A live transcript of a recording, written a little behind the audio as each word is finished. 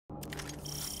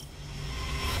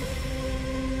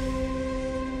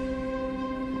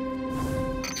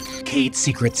Cayde's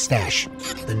secret stash.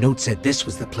 The note said this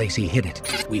was the place he hid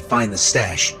it. We find the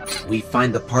stash. We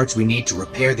find the parts we need to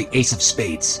repair the Ace of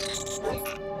Spades.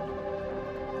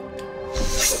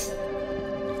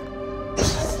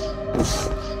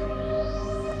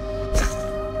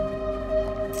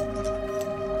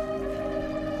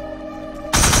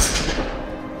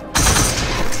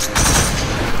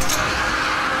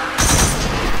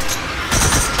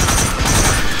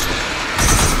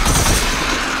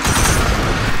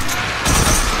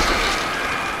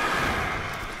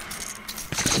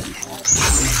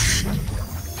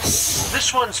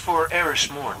 This one's for Eris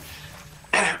Morn.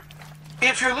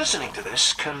 If you're listening to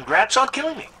this, congrats on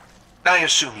killing me. I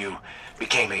assume you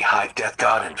became a hive death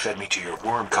god and fed me to your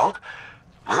worm cult.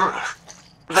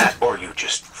 That, or you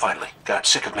just finally got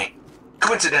sick of me.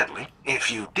 Coincidentally, if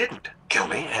you didn't kill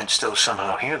me and still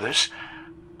somehow hear this,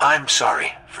 I'm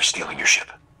sorry for stealing your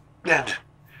ship. And,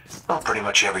 well, pretty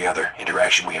much every other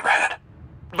interaction we ever had.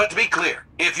 But to be clear,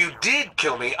 if you did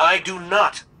kill me, I do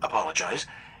not apologize,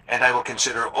 and I will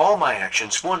consider all my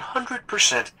actions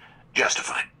 100%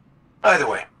 justified. Either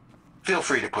way, feel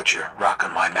free to put your rock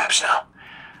on my maps now.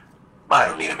 I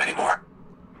don't need them anymore.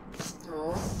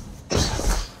 Oh,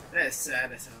 that is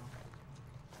sad as hell.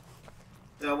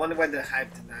 So I wonder why the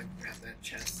hive did not grab that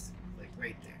chest, like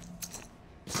right there.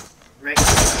 Right there.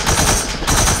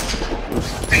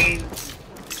 Pain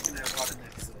in that water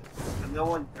next to it. But no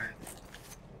one grabbed it.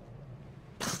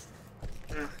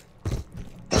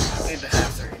 Maybe the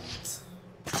hives are idiots.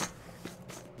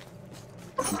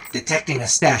 Detecting a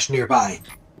stash nearby.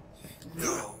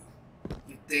 No.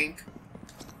 You think?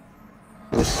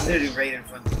 It's literally right in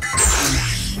front of me.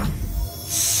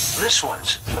 This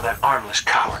one's for that armless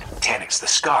coward, Tannix the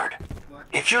Scarred. What?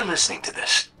 If you're listening to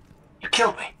this, you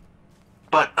killed me.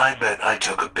 But I bet I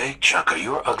took a big chunk of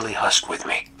your ugly husk with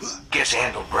me. Guess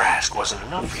Andal Brask wasn't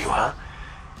enough for you, huh?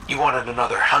 You wanted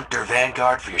another Hunter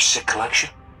Vanguard for your sick collection?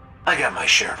 I got my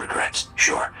share of regrets,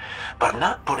 sure, but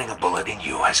not putting a bullet in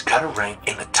you has got to rank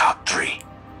in the top 3.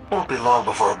 Won't be long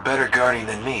before a better guardian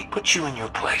than me puts you in your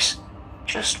place.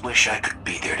 Just wish I could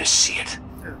be there to see it.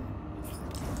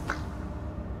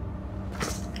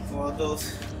 For all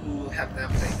those who have not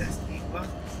played Destiny, well,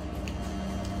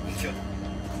 we should.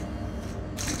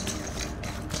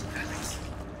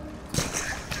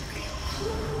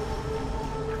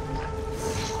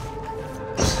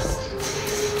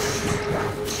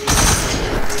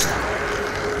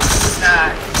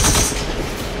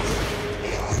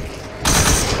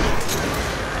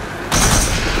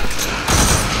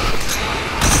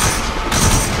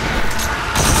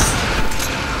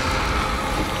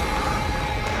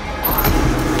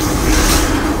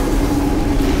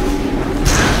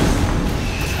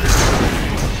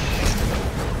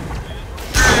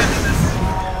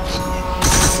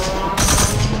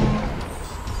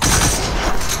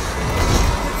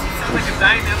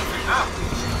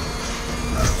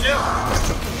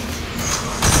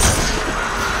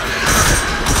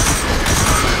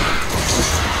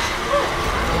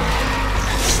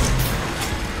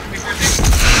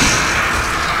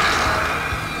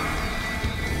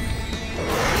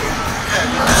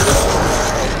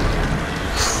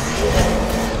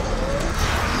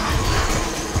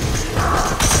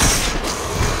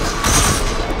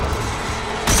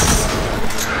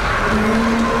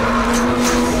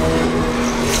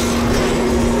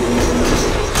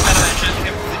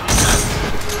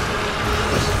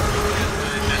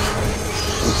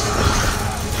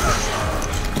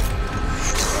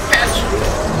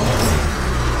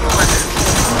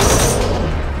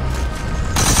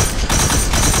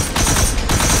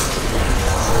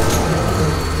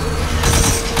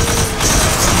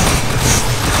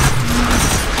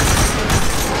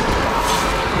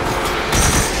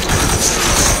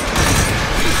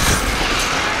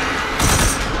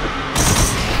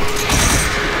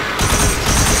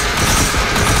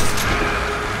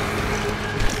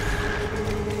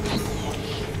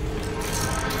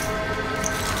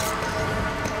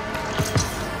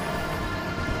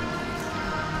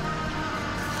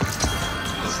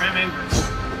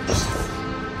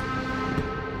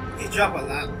 Drop a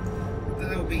lot. I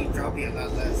thought it would be dropping a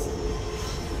lot less.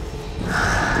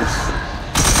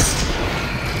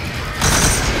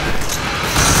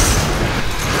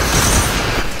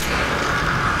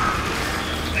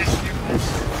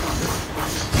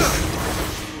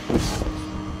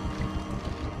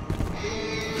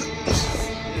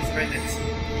 It's right next to me.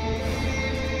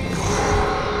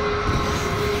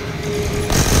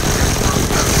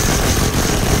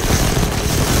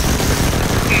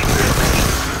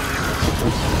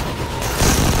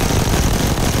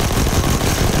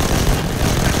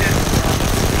 Okay.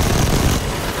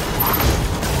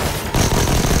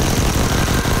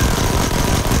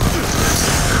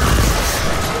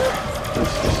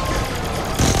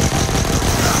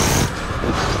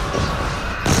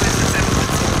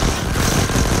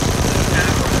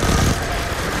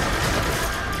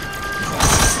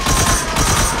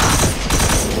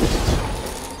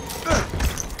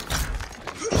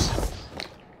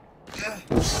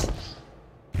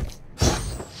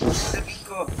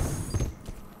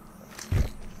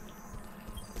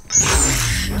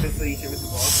 easier with the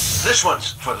boss. This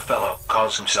one's for the fellow who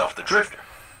calls himself the Drifter.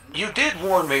 You did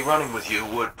warn me running with you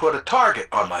would put a target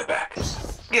on my back.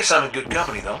 Guess I'm in good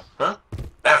company, though, huh?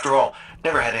 After all,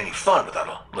 never had any fun without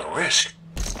a little risk.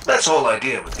 That's the whole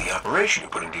idea with the operation you're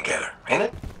putting together, ain't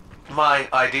it? My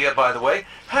idea, by the way,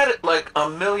 had it like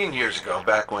 1,000,000 years ago,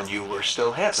 back when you were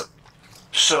still handsome.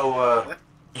 So,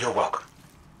 you're welcome.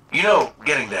 You know,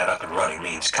 getting that up and running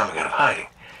means coming out of hiding,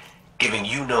 giving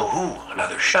you-know-who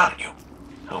another shot at you.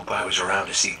 Hope I was around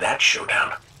to see that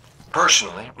showdown.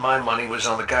 Personally, my money was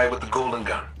on the guy with the golden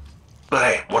gun. But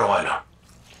hey, what do I know?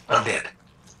 I'm dead.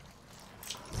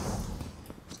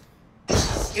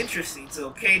 Interesting,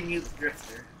 so Cayde knew the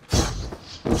Drifter.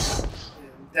 And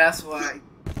that's why...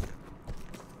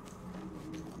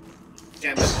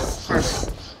 Damn, that was part of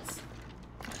it.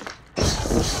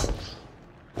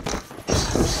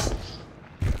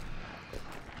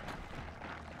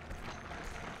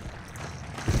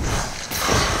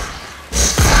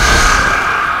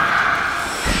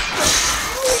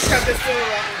 Got this thing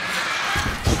around.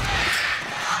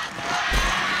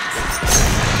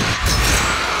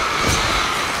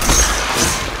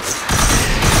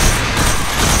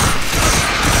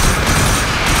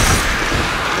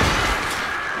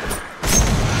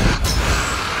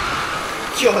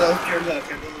 Yo, that was pure luck. I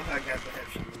don't know how I got the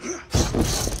headshot.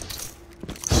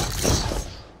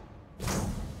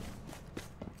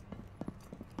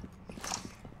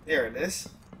 There it is.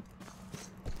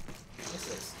 What's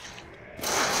this?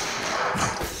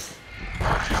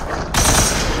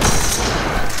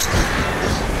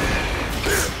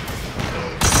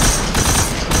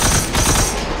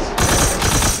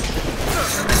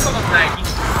 This one like you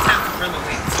can't run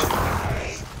away.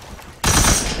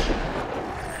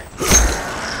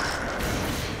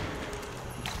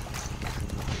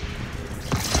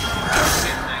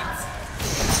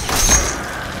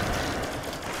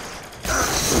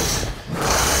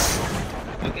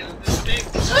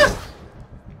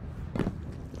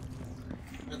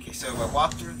 Okay, so I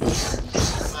walk through here,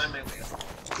 climb my way up.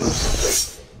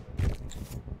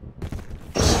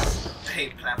 I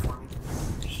hate platforming.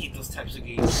 I hate those types of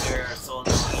games. They're so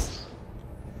annoying.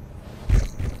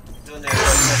 Doing their is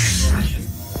just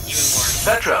even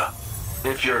more. Petra,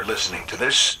 if you're listening to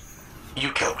this,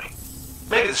 you kill me.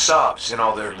 Maybe the Sovs, in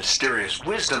all their mysterious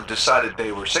wisdom, decided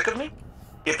they were sick of me?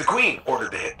 If the Queen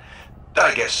ordered the hit,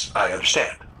 I guess I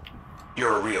understand.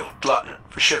 You're a real glutton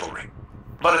for chivalry.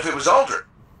 But if it was Aldrin,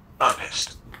 I'm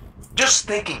pissed. Just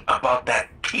thinking about that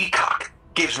peacock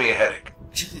gives me a headache.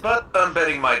 But I'm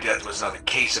betting my death was not a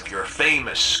case of your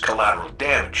famous collateral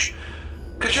damage.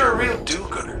 'Cause you're a real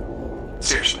do-gooder.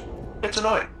 Seriously, it's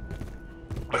annoying.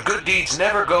 But good deeds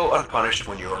never go unpunished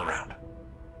when you're around.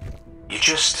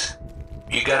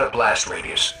 You got a blast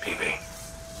radius, PB.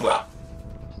 Well,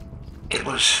 it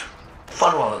was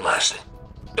fun while it lasted.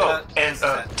 Oh, and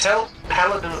tell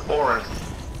Paladin Orin,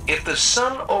 if the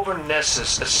sun over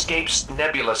Nessus escapes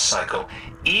nebula cycle,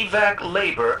 evac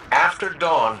labor after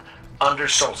dawn under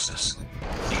solstice.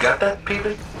 You got that,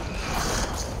 PB?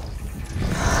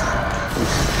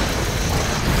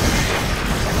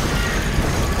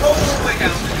 Oh my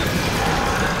god.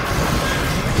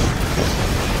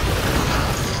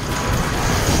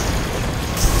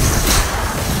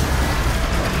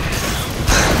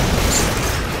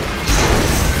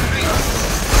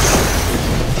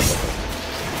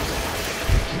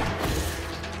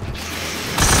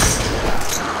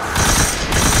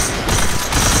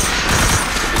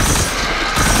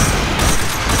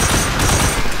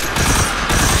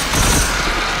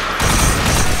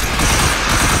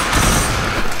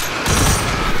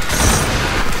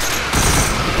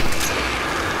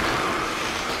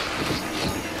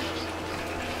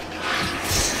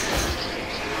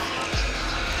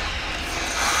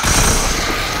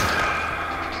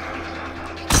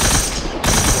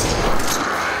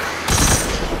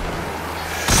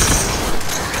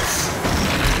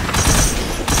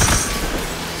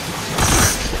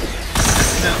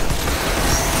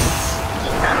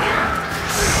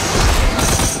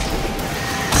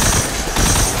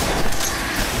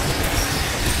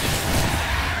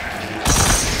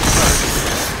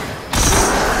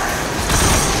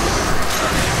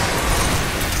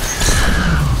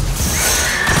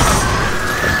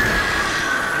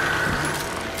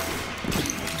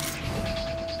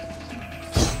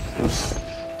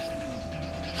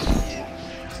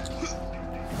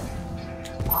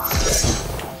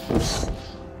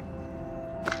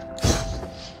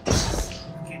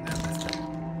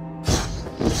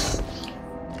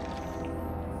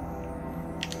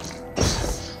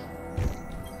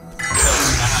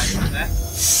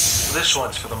 This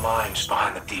one's for the mines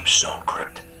behind the deep stone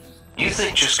crypt. You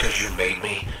think just because you made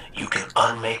me, you can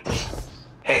unmake me?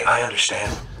 Hey, I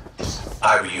understand. If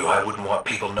I were you, I wouldn't want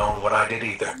people knowing what I did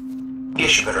either.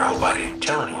 Guess you better hope I didn't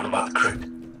tell anyone about the crypt.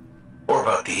 Or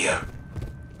about the,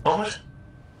 what was it?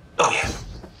 Oh yeah,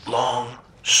 long,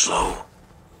 slow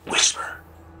whisper.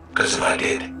 Because if I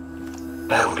did,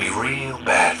 that would be real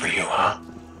bad for you, huh?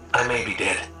 I may be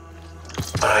dead,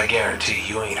 but I guarantee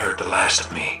you ain't heard the last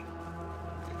of me.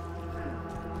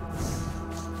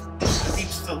 The deep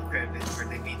stone crypt is where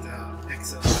they meet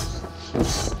Exos.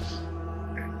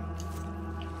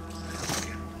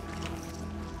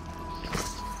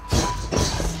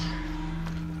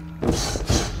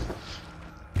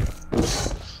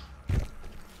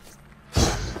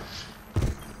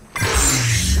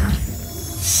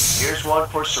 Here's one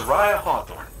for Soraya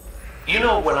Hawthorne. You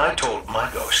know, when I told my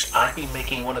ghost I'd be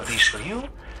making one of these for you,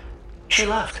 she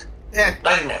left. Yeah.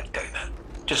 I didn't have to tell you that.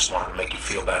 Just wanted to make you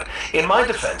feel bad. In my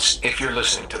defense, if you're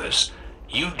listening to this,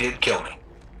 you did kill me.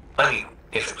 I mean,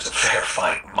 if it was a fair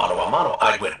fight, mano a mano,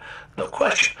 I'd win. No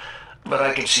question. But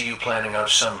I can see you planning out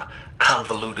some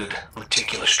convoluted,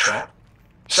 meticulous trap.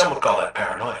 Some would call that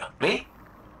paranoia. Me?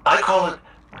 I call it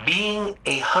being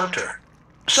a hunter.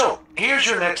 So, here's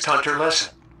your next hunter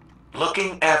lesson.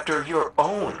 Looking after your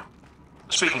own.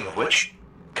 Speaking of which,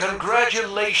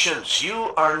 congratulations!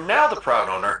 You are now the proud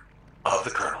owner of the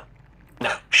Colonel.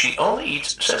 Now, she only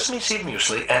eats sesame seed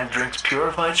muesli and drinks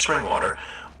purified spring water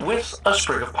with a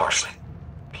sprig of parsley.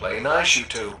 Play nice, you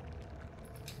two.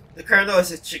 The Colonel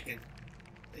is a chicken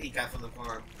that he got from the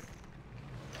farm.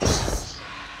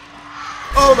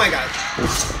 Oh my god!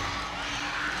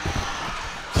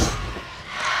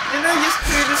 Did I just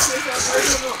clear this place out? I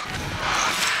don't know.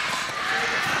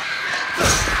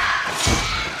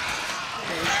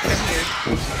 Okay, come here.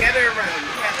 Gather around,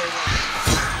 gather around.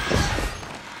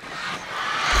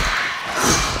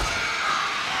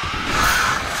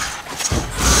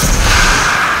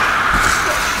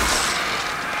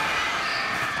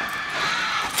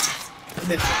 I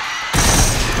missed it.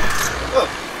 Oh!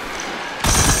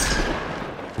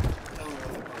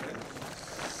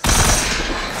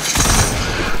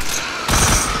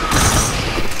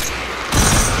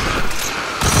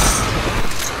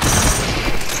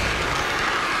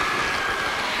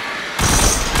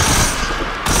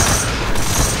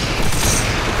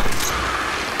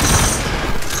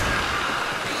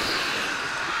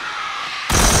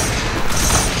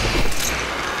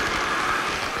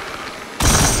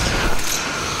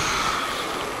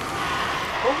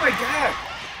 Oh my god!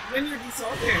 When are these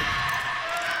all there?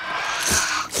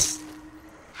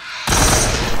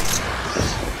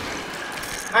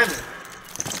 Finally.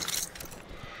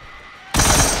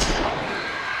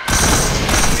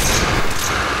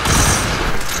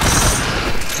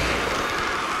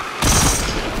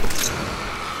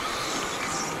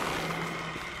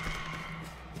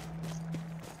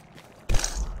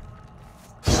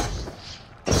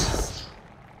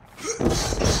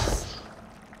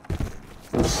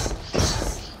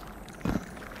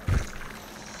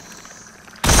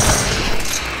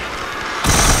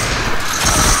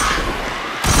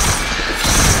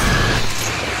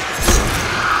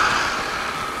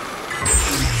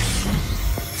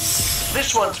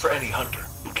 This one's for any hunter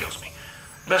who kills me.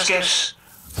 Best guess,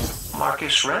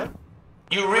 Marcus Wren?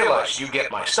 You realize you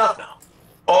get my stuff now.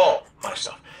 All my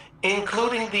stuff.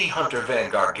 Including the Hunter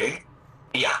Vanguard gig.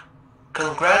 Yeah.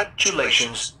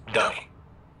 Congratulations, dummy.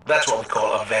 That's what we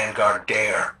call a Vanguard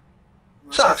dare.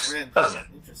 Sucks, doesn't it?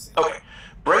 Interesting. Okay,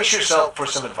 brace yourself for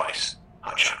some advice,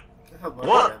 hotshot. How about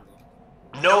One,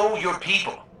 that? know your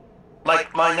people.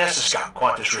 Like my Nessa scout,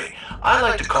 Qantas Ree. I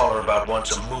like to call her about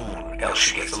once a moon, else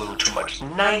she gets a little too much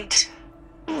night.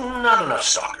 Not enough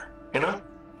stalker, you know?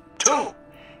 2,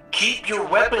 keep your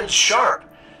weapons sharp.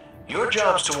 Your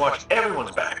job's to watch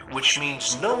everyone's back, which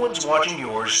means no one's watching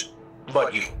yours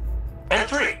but you. And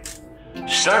 3,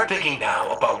 start thinking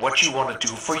now about what you want to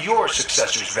do for your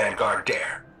successor's Vanguard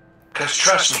dare. 'Cause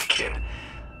trust me, kid,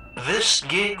 this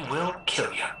gig will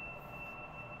kill you.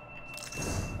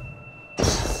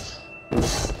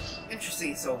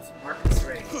 Interesting, so Marcus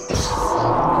Ray.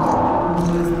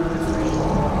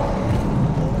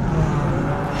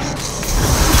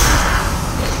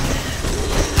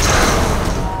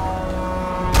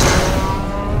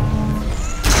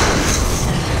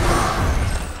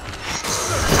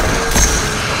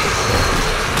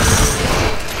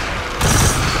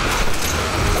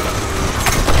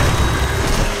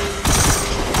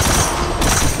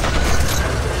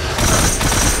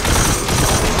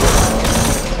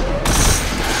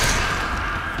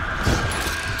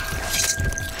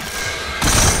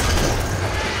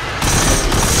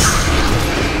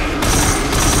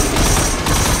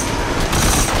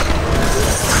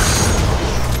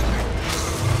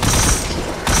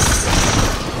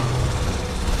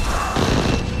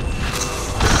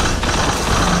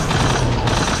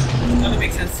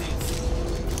 Cayde-6's.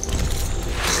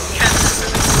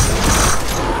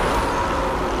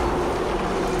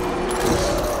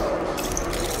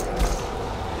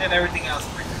 And everything else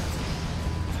pretty good.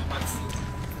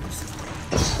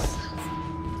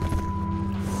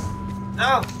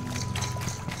 No!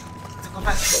 Let's go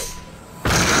fast.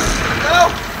 No!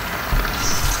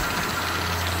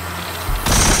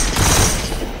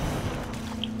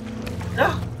 No!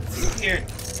 It's here.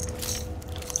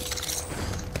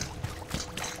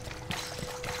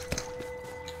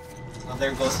 Oh,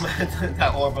 there goes my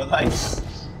that orb of light.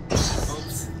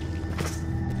 Oops.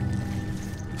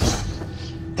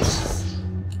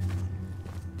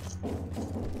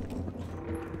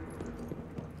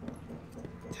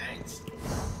 Thanks.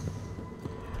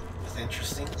 That's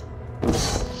interesting.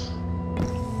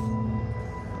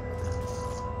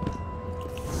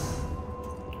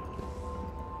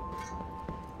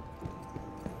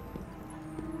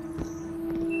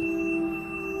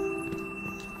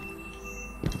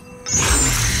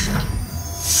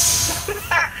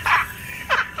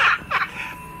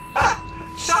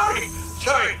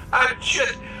 Sorry,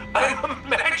 I'm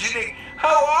imagining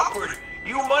how awkward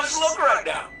you must look right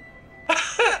now.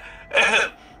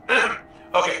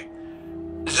 Okay,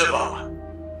 Zavala.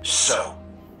 So,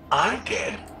 I'm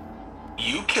dead.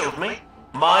 You killed me.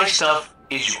 My stuff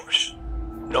is yours.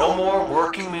 No more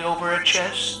working me over at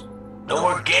chess. No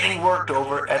more getting worked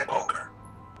over at poker.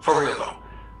 For real though,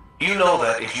 you know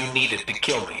that if you needed to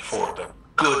kill me for the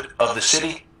good of the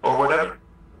city or whatever,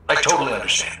 I totally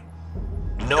understand.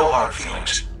 No hard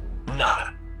feelings.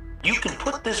 Nada. You can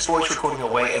put this voice recording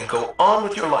away and go on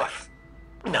with your life.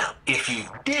 Now, if you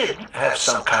did have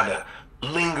some kind of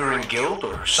lingering guilt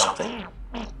or something,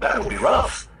 that would be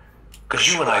rough. Because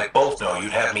you and I both know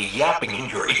you'd have me yapping in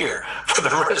your ear for the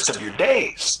rest of your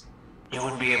days. You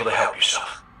wouldn't be able to help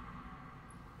yourself.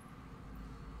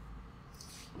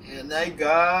 And I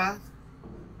got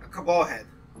a cabal head.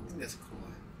 I think that's a cabal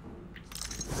head.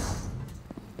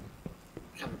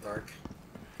 Kind of dark.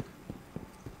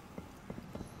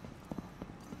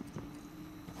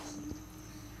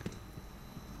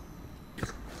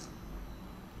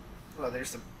 Oh,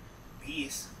 there's a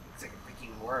piece. It's like a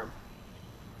freaking worm.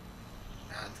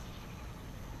 God.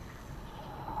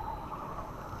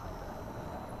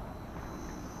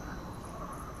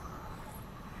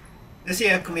 Let's see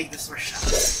if I can make this more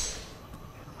shots.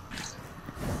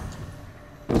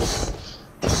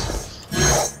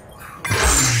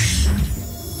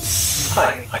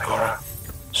 Hi, Ikora.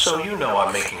 So you know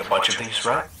I'm making a bunch of these,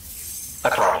 right? I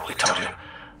probably told you.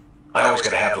 I always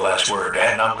gotta have the last word,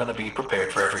 and I'm gonna be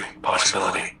prepared for every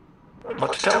possibility.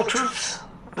 But to tell the truth,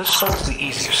 this one's the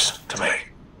easiest to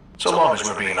make. So long as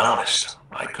we're being honest.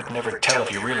 I could never tell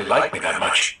if you really liked me that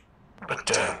much.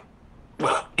 But,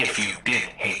 well, if you did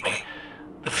hate me,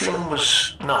 the feeling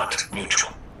was not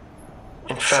mutual.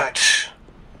 In fact,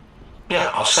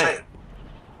 yeah, I'll say it.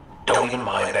 Don't even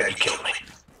mind that you killed me.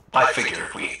 I figure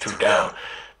if we threw down,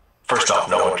 first off,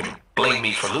 no one can blame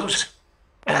me for losing.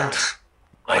 And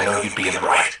I know you'd be in the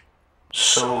right.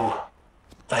 So,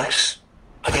 thanks,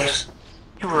 I guess.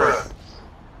 You were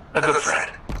a good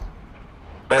friend.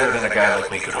 Better than a guy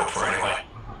like me could hope for anyway.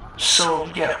 So,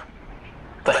 yeah.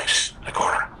 Thanks,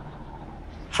 Ikora.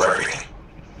 For everything.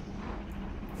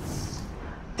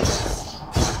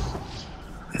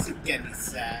 This is getting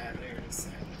sad. Very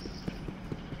sad.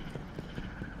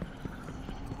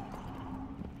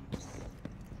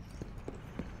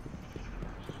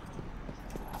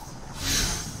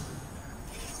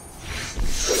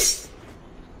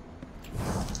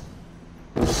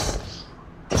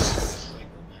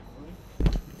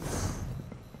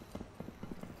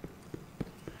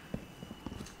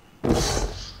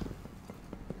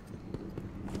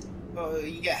 Oh,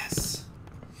 yes.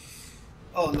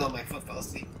 Oh no, my foot fell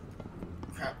asleep.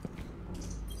 Crap.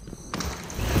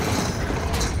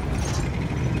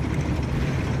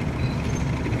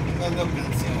 Oh no,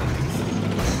 guns,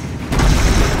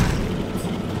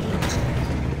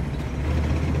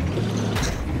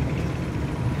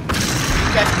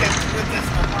 You guys can witness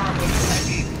my horrible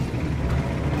strategy.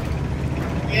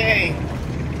 Yay!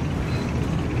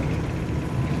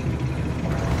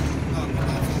 Oh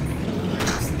god.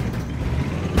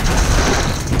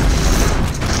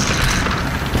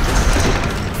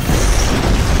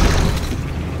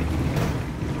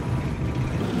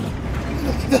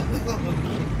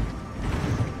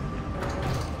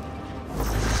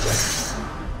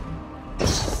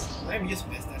 Maybe just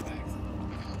missed that back.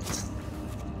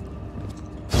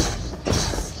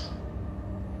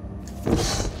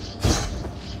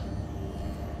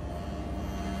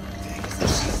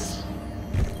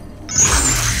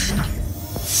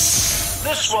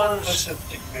 This This one's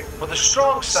with a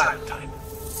strong silent type.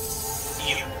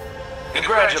 You.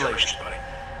 Congratulations, buddy.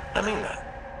 I mean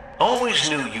that. Always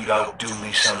knew you'd outdo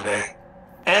me someday.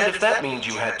 And if that means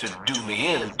you had to do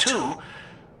me in, too,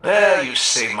 well, you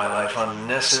saved my life on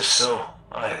Nessus, so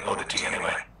I owed it to you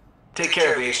anyway. Take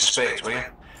care of the Ace of Spades, will you?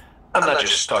 I'm not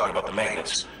just talking about the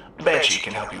maintenance. Banshee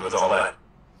can help you with all that.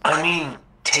 I mean,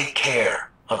 take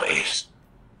care of Ace.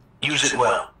 Use it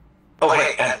well. Oh,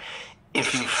 hey, and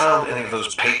if you found any of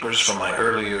those papers from my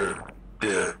earlier,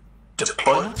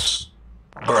 deployments,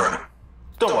 burn them.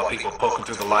 Don't want people poking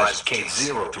through the lives of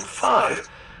Cayde-0 through 5,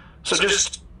 so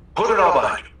just put it all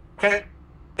behind you, okay?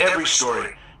 Every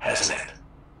story has an end.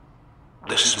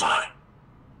 This is mine.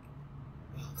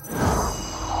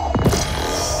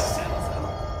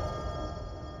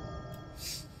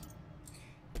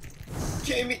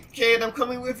 Cayde, I'm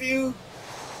coming with you.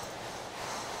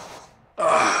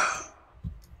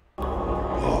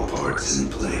 All parts in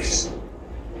place.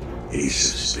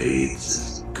 Ace of Spades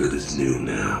as good as new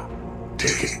now.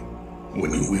 Take it.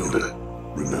 When you wield it,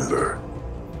 remember.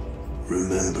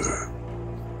 Remember.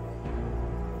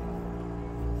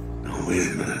 Now wait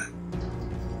a minute.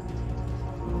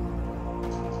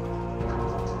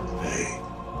 Hey,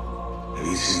 have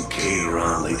you seen Cayde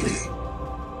around lately?